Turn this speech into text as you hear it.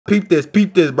Peep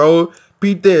this, bro.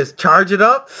 Peep this. Charge it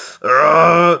up.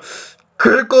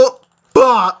 Critical.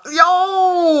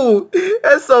 Yo,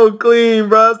 that's so clean,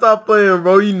 bro. Stop playing,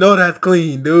 bro. You know that's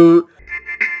clean, dude.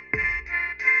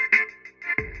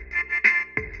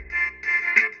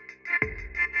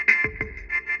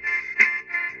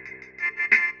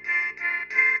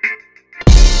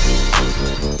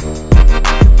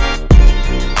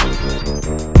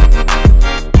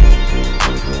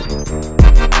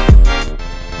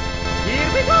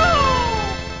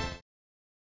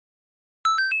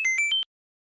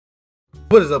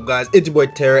 What is up, guys? It's your boy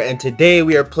Terra, and today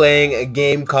we are playing a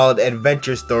game called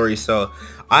Adventure Story. So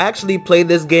I actually played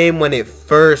this game when it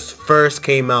first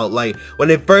came out. Like when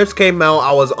it first came out,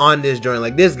 I was on this joint.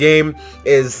 Like this game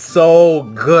is so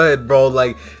good, bro.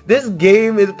 Like this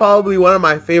game is probably one of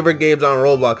my favorite games on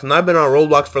Roblox, and I've been on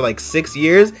Roblox for like 6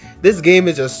 years. This game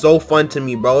is just so fun to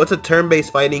me, bro. It's a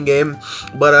turn-based fighting game,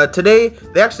 but today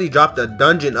they actually dropped a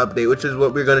dungeon update, which is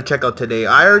what we're gonna check out today.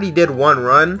 I already did one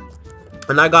run,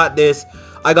 and I got this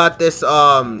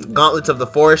Gauntlets of the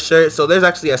Forest shirt. So there's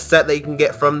actually a set that you can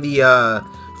get from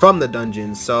the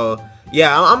dungeon. So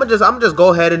yeah, I'm gonna just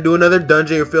go ahead and do another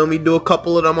dungeon, you feel me? Do a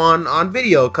couple of them on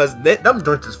video, cause them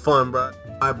joints is fun, bro.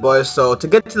 Alright, boys, so to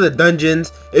get to the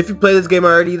dungeons, if you play this game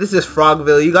already, this is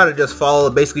Frogville. You gotta just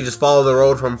basically follow the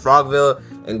road from Frogville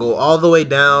and go all the way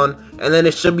down, and then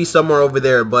it should be somewhere over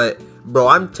there. But bro,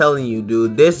 I'm telling you,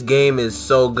 dude, this game is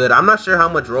so good. I'm not sure how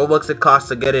much Robux it costs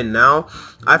to get in now.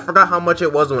 I forgot how much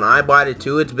it was when I bought it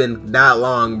too. It's been that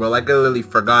long, bro. Like I literally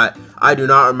forgot. I do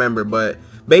not remember. But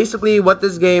basically what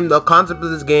this game, the concept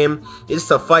of this game is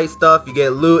to fight stuff. You get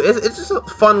loot. It's just a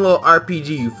fun little RPG,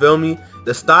 you feel me?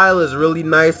 The style is really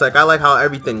nice. Like I like how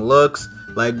everything looks.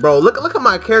 Like, bro, look at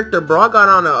my character, bro. I got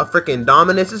on a freaking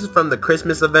Dominus. This is from the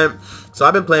Christmas event, so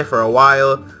I've been playing for a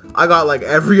while. I got like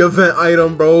every event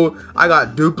item, bro. I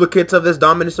got duplicates of this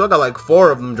Dominus, so I got like 4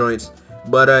 of them joints.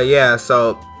 But yeah,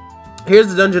 so here's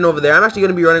the dungeon over there. I'm actually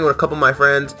gonna be running with a couple of my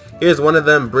friends. Here's one of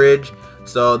them, Bridge.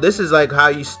 So this is like how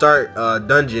you start a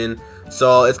dungeon.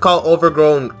 So it's called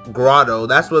Overgrown Grotto.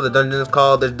 That's what the dungeon is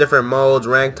called. There's different modes,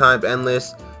 rank, time,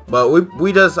 endless. But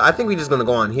I think we just gonna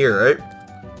go on here, right?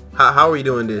 How are we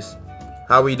doing this?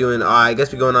 How are we doing? I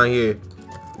guess we're going on here.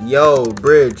 Yo,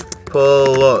 Bridge,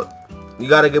 pull up. We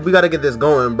gotta get this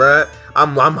going, bruh.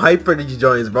 I'm hyped for these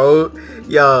joints, bro.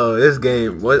 Yo, this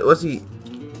game. What's he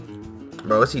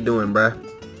doing, bruh?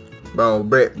 Bro,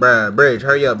 Bridge,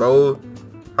 hurry up, bro.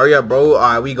 Hurry up, bro.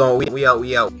 Alright, we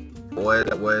out.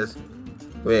 Boys.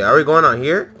 Wait, are we going on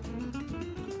here?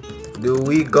 Do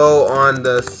we go on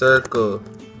the circle?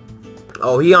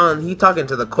 Oh, he talking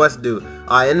to the quest dude.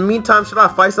 In the meantime, should I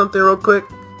fight something real quick?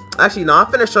 Actually, no, I'm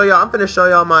finna show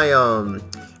y'all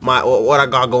my what I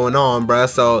got going on, bruh.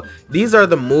 So these are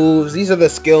the moves. These are the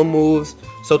skill moves.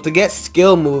 So to get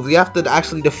skill moves, you have to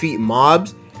actually defeat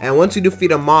mobs. And once you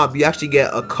defeat a mob, you actually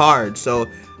get a card. So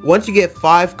once you get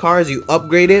 5 cards, you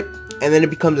upgrade it, and then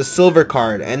it becomes a silver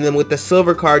card. And then with the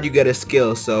silver card, you get a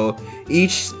skill. So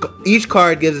each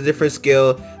card gives a different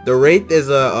skill. The Wraith is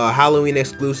a Halloween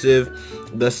exclusive.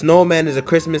 The Snowman is a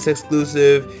Christmas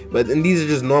exclusive. But and these are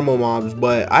just normal mobs.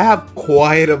 But I have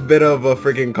quite a bit of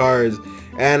freaking cards.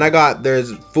 And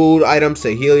there's food items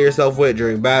to heal yourself with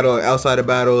during battle or outside of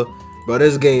battle. Bro,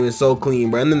 this game is so clean,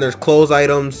 bro. And then there's clothes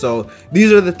items. So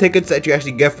these are the tickets that you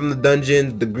actually get from the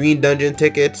dungeon, the green dungeon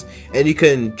tickets, and you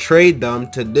can trade them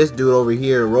to this dude over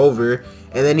here, Rover,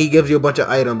 and then he gives you a bunch of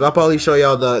items. I'll probably show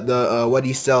y'all the what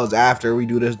he sells after we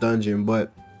do this dungeon.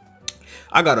 But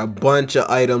I got a bunch of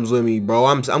items with me, bro.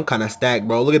 I'm kind of stacked,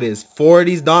 bro. Look at this, 4 of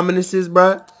these Dominuses,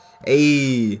 bro.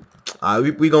 Hey,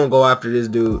 we gonna go after this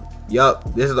dude. Yup,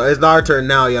 it's our turn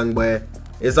now, young boy.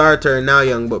 It's our turn now,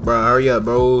 young boy, bro. Hurry up,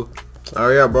 bro.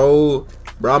 Hurry up, bro.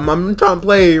 Bro, I'm trying to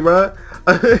play, bro.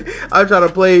 I'm trying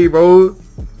to play, bro.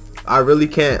 I really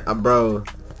can't, bro.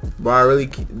 Bro, I really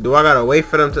can't. Do I gotta wait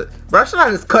for them to? Bro, should I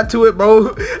just cut to it,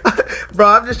 bro? Bro,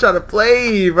 I'm just trying to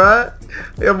play, bro.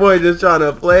 Your boy just trying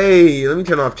to play. Let me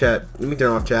turn off chat. I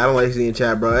don't like seeing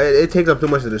chat, bro. It takes up too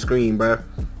much of the screen, bro.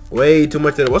 Way too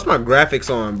much of it. What's my graphics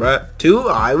on, bro? 2?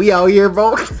 Alright, we out here,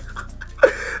 bro.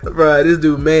 Bro, this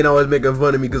dude man always making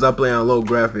fun of me because I play on low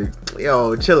graphics.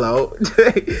 Yo, chill out.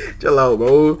 Chill out,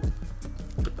 bro.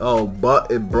 Oh,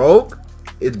 but it broke?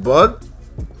 It's bugged?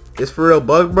 It's for real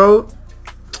bug, bro?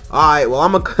 Alright,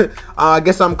 well, I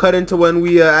guess I'm cutting to when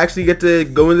we actually get to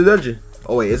go in the dungeon.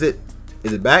 Oh, wait, is it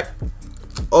back?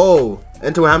 Oh,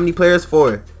 enter how many players?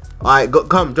 4. Alright,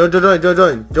 come,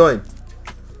 join.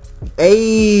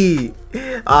 Hey!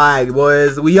 Alright,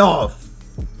 boys, we off.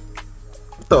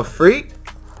 What the freak?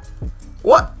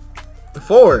 What?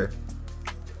 4.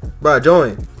 Bro,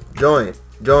 join.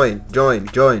 Join, join,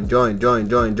 join, join, join,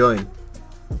 join, join.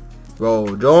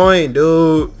 Bro, join,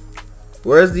 dude.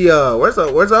 Where's the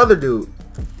other dude?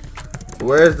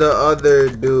 Where's the other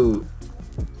dude?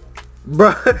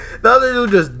 Bro, the other dude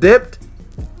just dipped.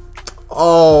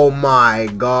 Oh my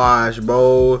gosh,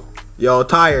 bro. Yo,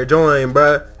 Tire, join,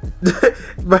 bro.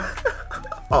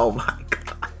 Oh my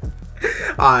god.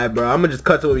 Alright, bro. I'm gonna just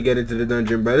cut till we get into the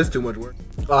dungeon, bro. This is too much work.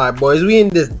 Alright, boys. We in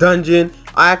this dungeon.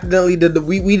 I accidentally did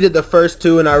we did the first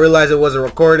two and I realized it wasn't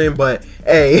recording, but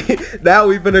hey, now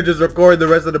we finna just record the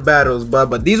rest of the battles, bro.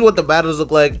 But these are what the battles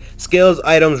look like. Skills,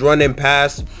 items, run and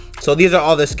pass. So these are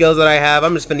all the skills that I have.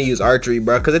 I'm just finna use archery,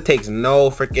 bro, because it takes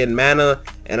no freaking mana,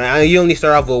 and you only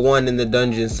start off with 1 in the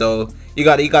dungeon, so you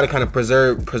gotta kind of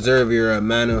preserve your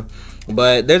mana.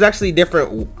 But there's actually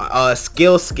different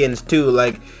skill skins too.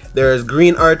 Like there's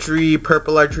green archery,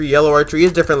 purple archery, yellow archery.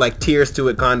 It's different like tiers to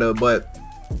it, kinda. But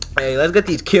hey, let's get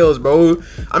these kills, bro.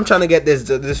 I'm trying to get this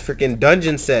freaking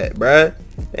dungeon set, bruh.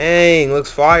 Dang, looks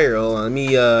fire. Hold on, let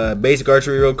me basic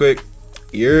archery real quick.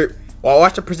 Here. Well,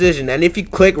 watch the precision, and if you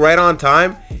click right on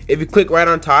time,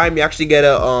 you actually get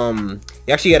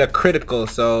a critical.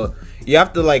 So you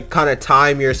have to like kind of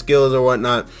time your skills or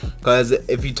whatnot, because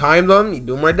if you time them, you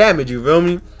do more damage. You feel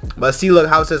me? But see, look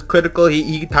how it says critical.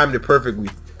 He timed it perfectly.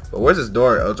 But where's this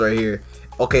door? Oh, it's right here.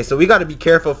 Okay, so we got to be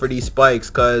careful for these spikes,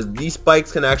 because these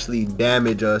spikes can actually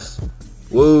damage us.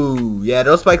 Woo, yeah,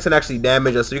 those spikes can actually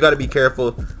damage us, so you got to be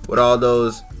careful with all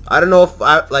those. I don't know if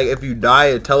if you die,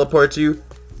 it teleports you.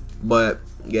 But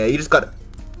yeah, you just got.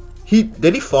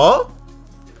 Did he fall?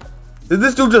 Did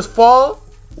this dude just fall?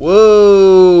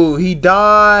 Whoa, he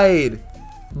died,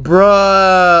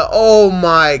 bruh. Oh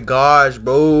my gosh,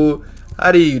 bro.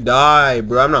 How do you die,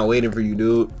 bro? I'm not waiting for you,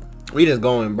 dude. We just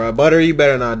going, bro. Butter, you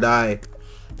better not die.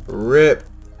 Rip.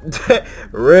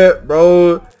 Rip,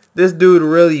 bro. This dude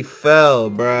really fell,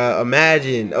 bruh.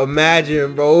 Imagine,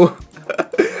 bro.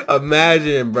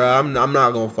 Imagine, bro. I'm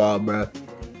not gonna fall, bro.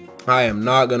 I am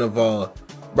not gonna fall,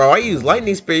 bro. I use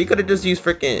lightning spear. You could have just used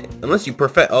freaking, unless you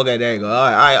perfect. Okay, there you go.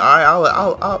 All right,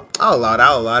 I'll allow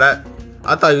that.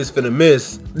 I thought he was finna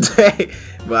miss.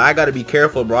 But I gotta be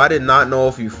careful, bro. I did not know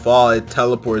if you fall, it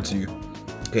teleports you.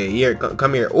 Okay, here,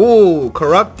 come here. Ooh,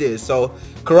 corrupted. So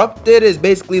corrupted is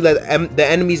basically like the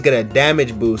enemies get a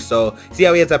damage boost. So see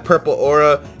how he has that purple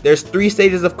aura? There's 3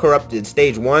 stages of corrupted.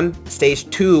 Stage 1, stage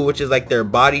 2, which is like their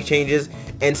body changes,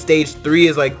 and stage 3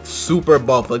 is like super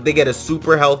buff. Like they get a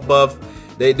super health buff.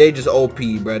 They just OP,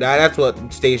 bro. That's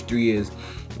what stage 3 is.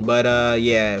 But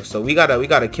yeah, so we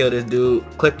gotta kill this dude.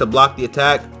 Click to block the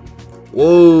attack.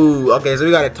 Whoa, okay, so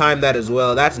we gotta time that as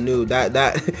well. That's new.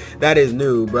 That is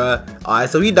new, bruh. Alright,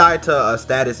 so he died to a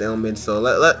status ailment, so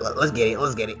let's get it.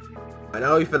 Alright,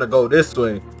 now we finna go this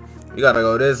way. We gotta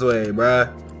go this way, bruh.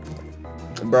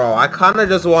 Bro, I kinda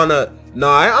just wanna. No,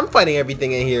 I'm fighting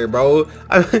everything in here, bro.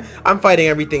 I'm fighting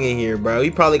everything in here, bro.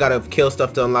 You probably gotta kill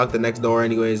stuff to unlock the next door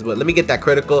anyways, but let me get that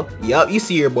critical. Yup, you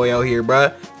see your boy out here,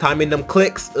 bruh. Timing them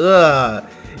clicks. Ugh.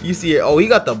 You see it. Oh, he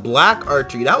got the black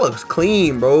archery. That looks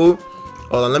clean, bro.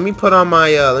 Hold on, let me put on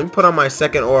my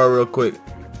second aura real quick.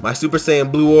 My Super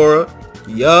Saiyan Blue aura.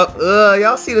 Yup.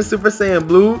 Y'all see the Super Saiyan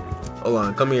Blue? Hold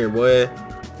on, come here, boy.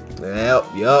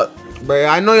 Yup. Bro,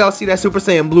 I know y'all see that Super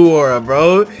Saiyan Blue aura,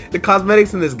 bro. The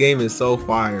cosmetics in this game is so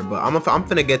fire. But I'm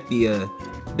finna get the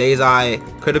Day's Eye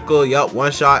critical. Yup,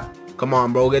 1 shot. Come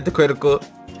on, bro, get the critical.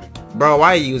 Bro,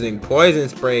 why are you using poison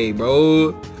spray,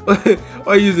 bro? Why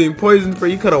are you using poison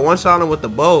spray? You could have 1-shot him with the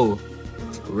bow.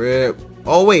 Rip.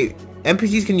 Oh wait,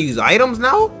 NPCs can use items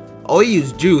now? Oh, you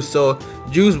use juice. So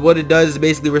juice, what it does is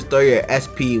basically restore your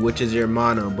SP, which is your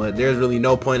mana. But there's really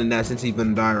no point in that since he's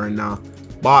gonna die right now.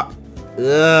 Bop.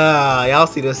 Ugh, y'all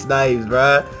see the snipes,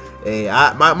 bruh. Hey,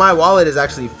 my wallet is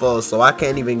actually full, so I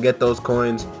can't even get those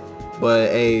coins. But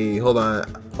hey, hold on.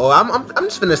 Oh, I'm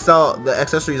just gonna sell the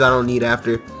accessories I don't need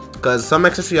after, because some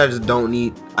accessories I just don't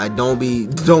need. I don't be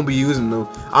using them.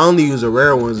 I only use the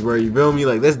rare ones, bro. You feel me?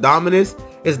 Like this Dominus.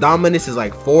 This Dominus is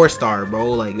like 4-star,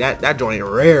 bro. Like that joint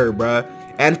rare, bro.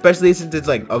 And especially since it's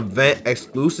like event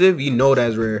exclusive, you know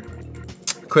that's rare.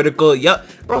 Critical. Yup,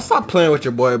 bro. Stop playing with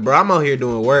your boy, bro. I'm out here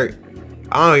doing work.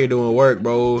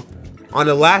 Bro. On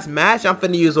the last match, I'm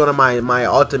finna use one of my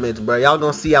ultimates, bro. Y'all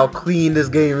gonna see how clean this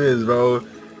game is, bro.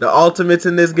 The ultimates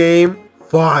in this game,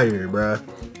 fire, bro.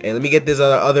 Hey, let me get this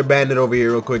other bandit over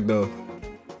here real quick, though.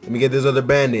 Let me get this other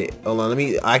bandit. Hold on,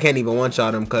 I can't even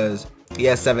 1-shot him because he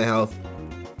has 7 health.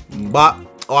 Bop.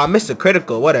 Oh, I missed a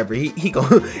critical. Whatever. He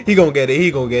gonna get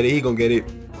it.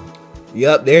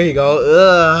 Yup, there you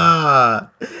go.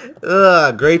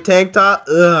 Great tank top.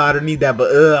 I don't need that,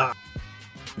 but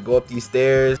go up these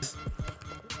stairs.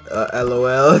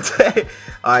 LOL.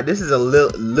 Alright, this is a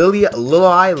Lily.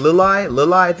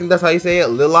 I think that's how you say it.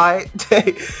 Lily.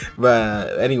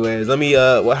 But anyways, let me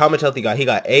how much health he got? He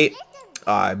got 8.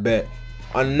 I bet.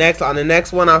 On the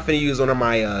next one, I'm finna use one of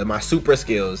my my super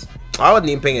skills. I wasn't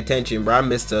even paying attention, bro. I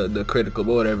missed the critical,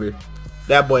 but whatever.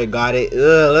 That boy got it.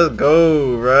 Let's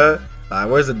go, bro. Alright,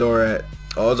 where's the door at?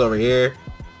 Oh, it's over here.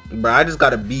 Bro, I just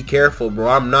gotta be careful, bro.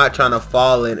 I'm not trying to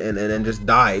fall and just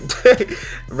die.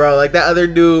 Bro, like that other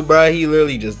dude, bro, he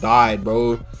literally just died,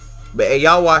 bro. But hey,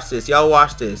 y'all watch this. Y'all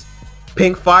watch this.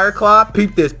 Pink fire claw.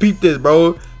 Peep this,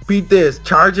 bro. Peep this.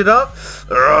 Charge it up.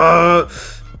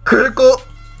 Critical.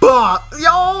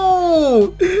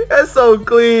 Yo, that's so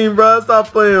clean, bro. Stop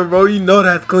playing, bro. You know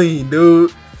that's clean,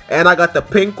 dude. And I got the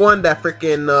pink one, that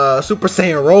freaking Super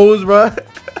Saiyan Rose, bro.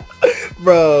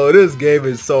 Bro, this game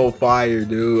is so fire,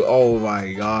 dude. Oh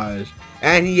my gosh.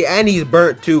 And he's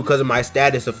burnt too because of my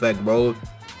status effect, bro.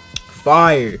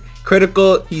 Fire.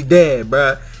 Critical, he's dead,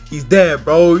 bro. He's dead,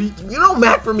 bro. You don't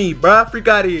mad for me, bro. Freak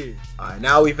out of here. Alright,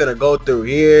 now we finna go through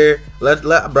here. Bro,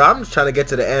 I'm just trying to get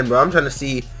to the end, bro. I'm trying to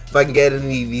see if I can get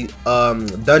any of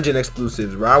the dungeon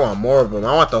exclusives, bro. I want more of them.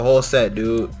 I want the whole set,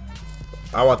 dude.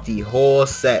 I want the whole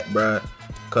set, bro.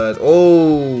 Cause,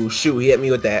 oh shoot, he hit me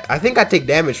with that. I think I take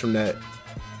damage from that.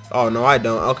 Oh no, I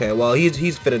don't. Okay, well he's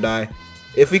finna die.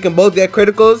 If we can both get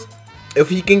criticals, if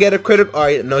he can get a critical,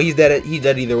 alright, no, he's dead. He's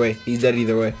dead either way. He's dead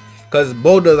either way. Cause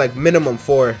both does like minimum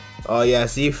 4. Oh yeah,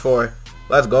 see 4.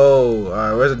 Let's go.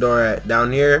 Alright, where's the door at?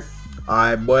 Down here.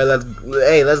 Alright, boy, let's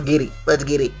get it. Let's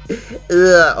get it.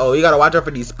 Oh, you gotta watch out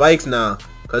for these spikes now.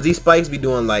 Cause these spikes be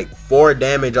doing like 4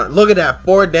 damage on. Look at that,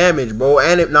 4 damage, bro,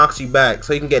 and it knocks you back,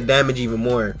 so you can get damage even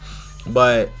more.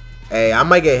 But hey, I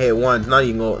might get hit once. Not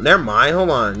even go. Never mind. Hold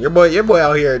on. Your boy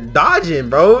out here dodging,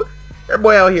 bro. Your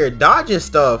boy out here dodging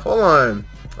stuff. Hold on.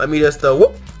 Let me just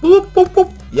whoop, whoop, whoop,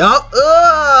 whoop. Yup.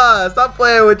 Stop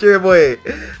playing with your boy.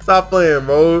 Stop playing,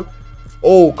 bro.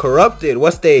 Oh, corrupted.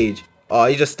 What stage? Oh,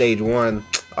 he's just stage 1.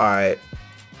 All right.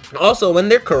 Also, when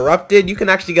they're corrupted, you can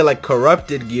actually get like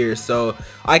corrupted gear. So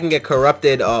I can get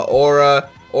corrupted aura,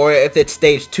 or if it's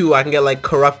stage 2, I can get like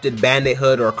corrupted bandit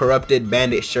hood or corrupted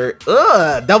bandit shirt.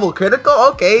 Double critical.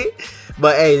 Okay.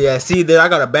 But hey, yeah, see there, I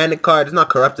got a bandit card. It's not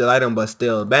corrupted item, but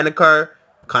still bandit card,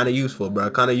 kind of useful, bro.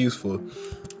 Kind of useful.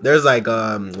 There's like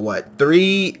what,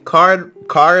 3 card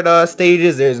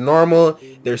stages. There's normal,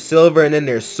 there's silver, and then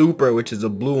there's super, which is a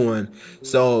blue one.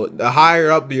 So the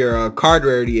higher up your card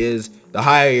rarity is, the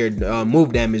higher your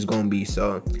move damage is gonna be.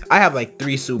 So I have like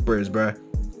 3 supers, bro.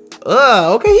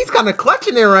 Okay, he's kind of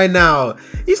clutching it right now.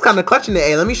 He's kind of clutching it.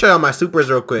 Hey, let me show you my supers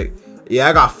real quick. Yeah,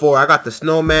 I got 4. I got the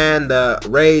snowman, the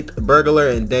wraith, burglar,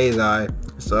 and day's eye.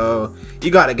 So you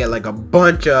gotta get like a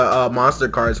bunch of monster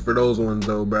cards for those ones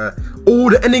though, bro. Oh,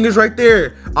 the ending is right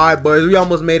there. All right, boys, we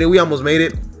almost made it. We almost made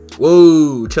it.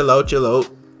 Whoa, chill out, chill out.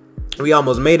 We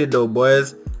almost made it though,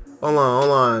 boys. Hold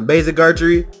on. Basic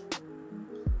archery.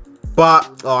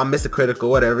 But oh, I missed a critical.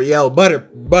 Whatever. Yo, butter,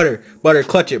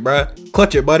 clutch it, bro.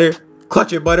 Clutch it, butter.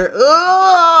 Clutch it, butter.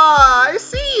 Oh, I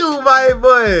see you, my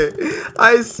boy.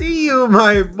 I see you,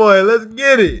 my boy. Let's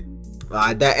get it.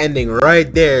 That ending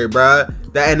right there, bro.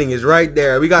 That ending is right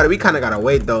there. We kind of gotta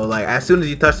wait though. Like as soon as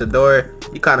you touch the door,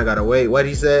 you kind of gotta wait. What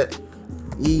he said?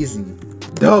 Easy.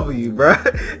 W, bro.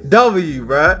 W,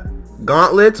 bro.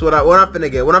 Gauntlets. What I'm finna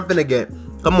get? What I'm finna get?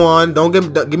 Come on, don't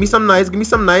give me some nice. Give me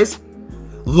some nice.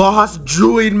 Lost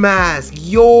druid mask.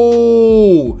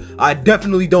 Yo, I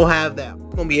definitely don't have that.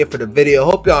 That's gonna be it for the video.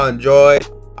 Hope y'all enjoyed.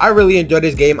 I really enjoyed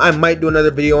this game. I might do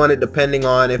another video on it depending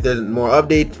on if there's more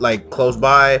updates like close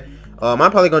by. I'm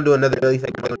probably gonna do another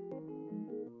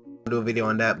do a video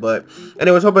on that. But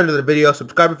anyways, hope you enjoyed the video.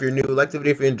 Subscribe if you're new. Like the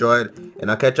video if you enjoyed,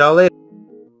 and I'll catch y'all later.